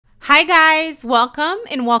Hi guys,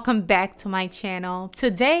 welcome back to my channel.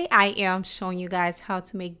 Today I am showing you guys how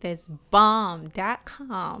to make this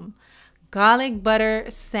bomb.com garlic butter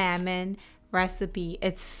salmon recipe.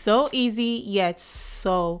 It's so easy yet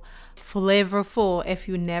so flavorful. If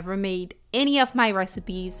you never made any of my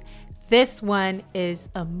recipes, this one is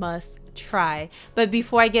a must try. But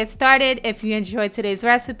before I get started, if you enjoyed today's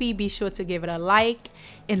recipe, be sure to give it a like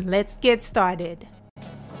and let's get started.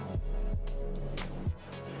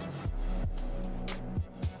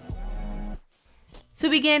 To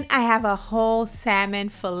begin, I have a whole salmon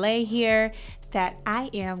fillet here that I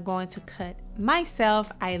am going to cut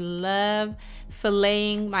myself. I love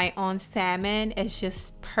filleting my own salmon. It's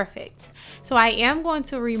just perfect. So I am going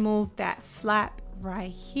to remove that flap right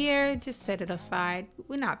here. Just set it aside.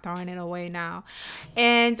 We're not throwing it away now.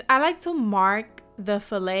 And I like to mark the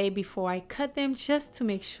fillet before I cut them just to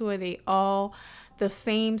make sure they all the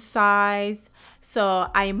same size. So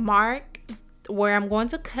I mark where I'm going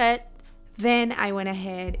to cut. Then I went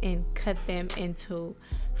ahead and cut them into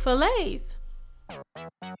fillets.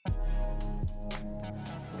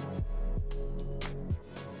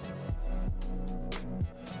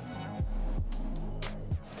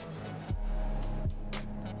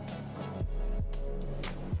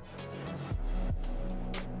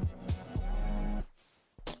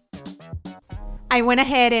 I went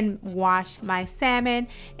ahead and washed my salmon,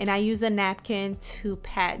 and I use a napkin to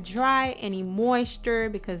pat dry any moisture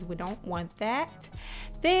because we don't want that.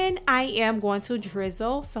 Then I am going to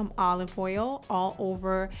drizzle some olive oil all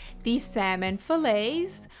over these salmon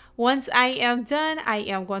fillets. Once I am done, I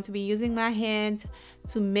am going to be using my hand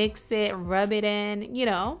to mix it, rub it in,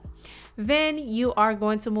 Then you are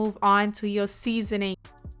going to move on to your seasoning.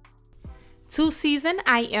 To season,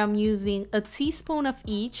 I am using a teaspoon of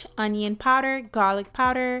each: onion powder, garlic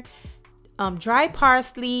powder, dry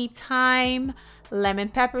parsley, thyme, lemon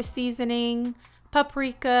pepper seasoning,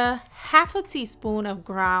 paprika, half a teaspoon of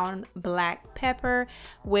ground black pepper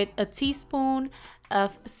with a teaspoon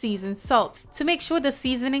of seasoned salt. To make sure the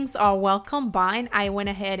seasonings are well combined, I went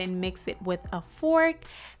ahead and mixed it with a fork.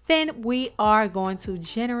 Then we are going to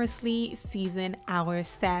generously season our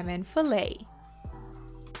salmon fillet.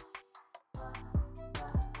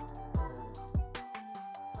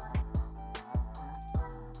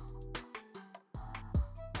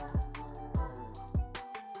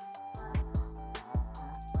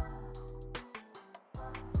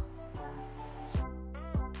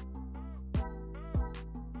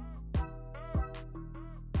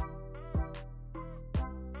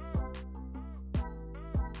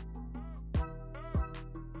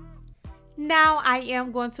 Now I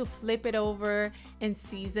am going to flip it over and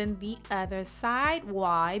season the other side.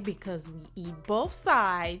 Why? Because we eat both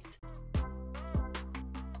sides.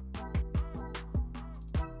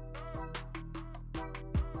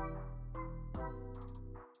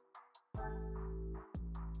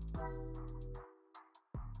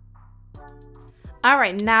 All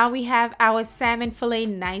right, now we have our salmon fillet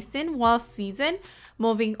nice and well seasoned.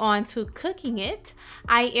 Moving on to cooking it,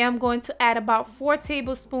 I am going to add about 4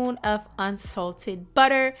 tablespoons of unsalted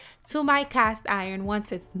butter to my cast iron.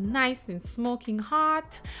 Once it's nice and smoking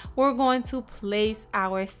hot, we're going to place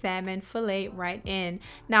our salmon fillet right in.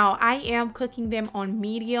 Now I am cooking them on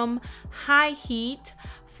medium high heat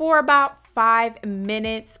for about 5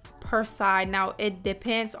 minutes per side. Now it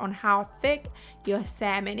depends on how thick your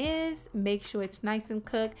salmon is. Make sure it's nice and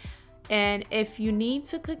cooked. And if you need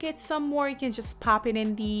to cook it some more, you can just pop it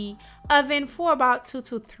in the oven for about 2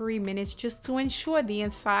 to 3 minutes just to ensure the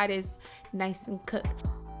inside is nice and cooked.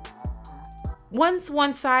 Once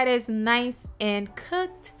one side is nice and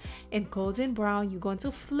cooked and golden brown, you're going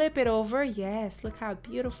to flip it over. Yes, look how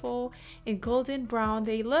beautiful and golden brown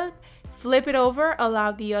they look. Flip it over,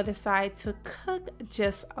 allow the other side to cook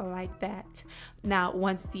just like that. Now,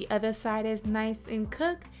 once the other side is nice and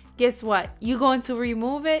cooked, guess what? You're going to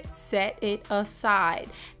remove it, set it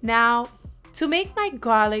aside. Now, to make my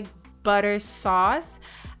garlic butter sauce,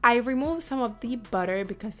 I removed some of the butter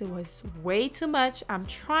because it was way too much. I'm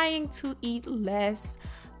trying to eat less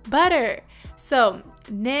butter. So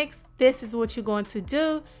next, this is what you're going to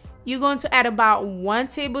do. You're going to add about 1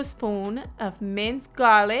 tablespoon of minced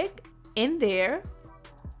garlic in there.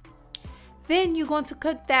 Then you're going to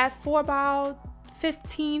cook that for about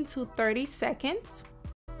 15 to 30 seconds.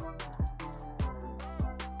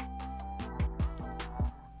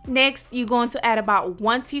 Next, you're going to add about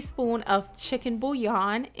 1 teaspoon of chicken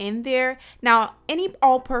bouillon in there. Now, any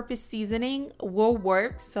all-purpose seasoning will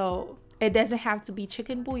work, so It doesn't have to be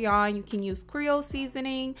chicken bouillon. You can use Creole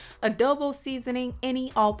seasoning, adobo seasoning,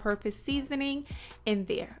 any all-purpose seasoning in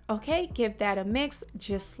there. Okay, give that a mix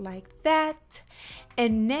just like that.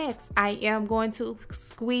 And next, I am going to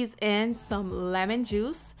squeeze in some lemon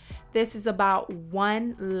juice. This is about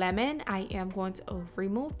 1 lemon. I am going to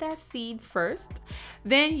remove that seed first.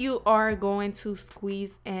 Then you are going to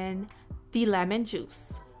squeeze in the lemon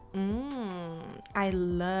juice. I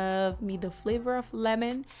love me the flavor of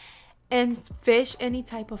lemon and fish, any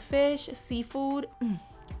type of fish, seafood,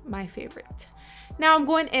 my favorite. Now I'm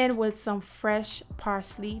going in with some fresh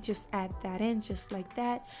parsley. Just add that in just like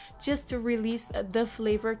that, just to release the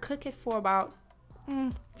flavor. Cook it for about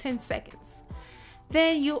 10 seconds.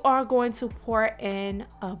 Then you are going to pour in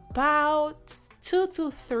about 2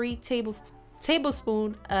 to 3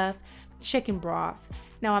 tablespoons of chicken broth.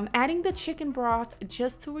 Now I'm adding the chicken broth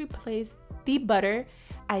just to replace the butter.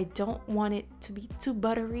 I don't want it to be too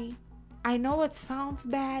buttery. I know it sounds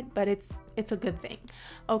bad, but it's a good thing.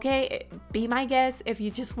 Okay, be my guest. If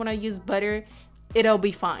you just want to use butter, it'll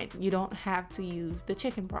be fine. You don't have to use the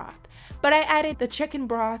chicken broth. But I added the chicken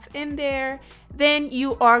broth in there. Then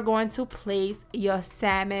you are going to place your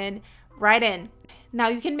salmon right in. Now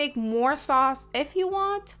you can make more sauce if you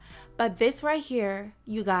want, but this right here,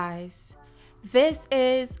 you guys, this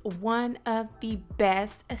is one of the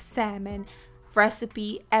best salmon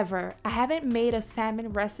recipe ever. I haven't made a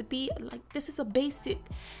salmon recipe like this. Is a basic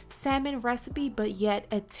salmon recipe, but yet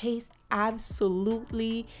it tastes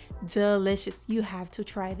absolutely delicious. You have to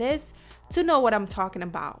try this to know what I'm talking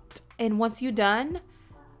about. And once you're done,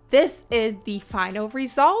 this is the final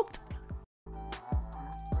result.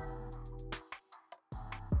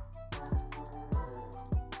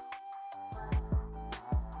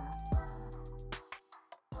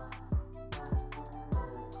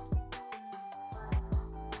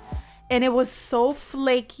 And it was so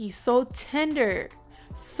flaky, so tender,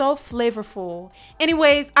 so flavorful.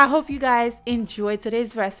 Anyways, I hope you guys enjoyed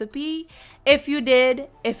today's recipe. If you did,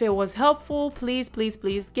 if it was helpful, please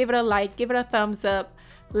give it a like, give it a thumbs up.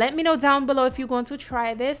 Let me know down below if you're going to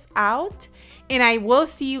try this out. And I will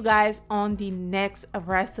see you guys on the next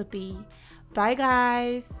recipe. Bye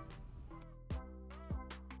guys.